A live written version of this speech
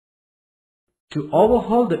To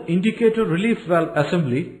overhaul the indicator relief valve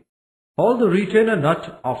assembly, hold the retainer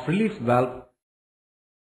nut of relief valve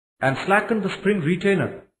and slacken the spring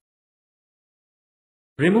retainer.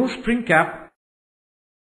 Remove spring cap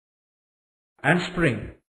and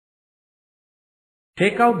spring.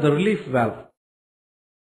 Take out the relief valve.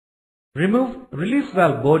 Remove relief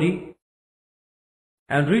valve body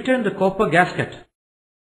and return the copper gasket.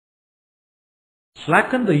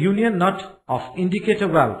 Slacken the union nut of indicator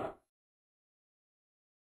valve.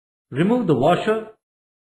 Remove the washer,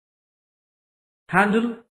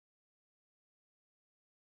 handle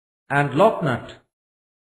and lock nut.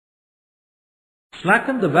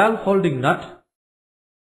 Slacken the valve holding nut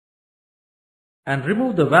and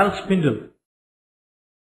remove the valve spindle.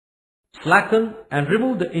 Slacken and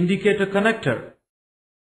remove the indicator connector.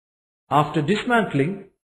 After dismantling,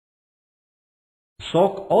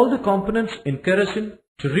 soak all the components in kerosene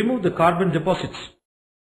to remove the carbon deposits.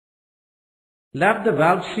 Lap the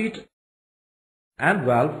valve seat and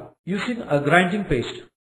valve using a grinding paste.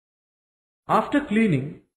 After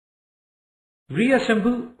cleaning,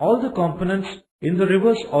 reassemble all the components in the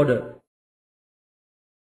reverse order.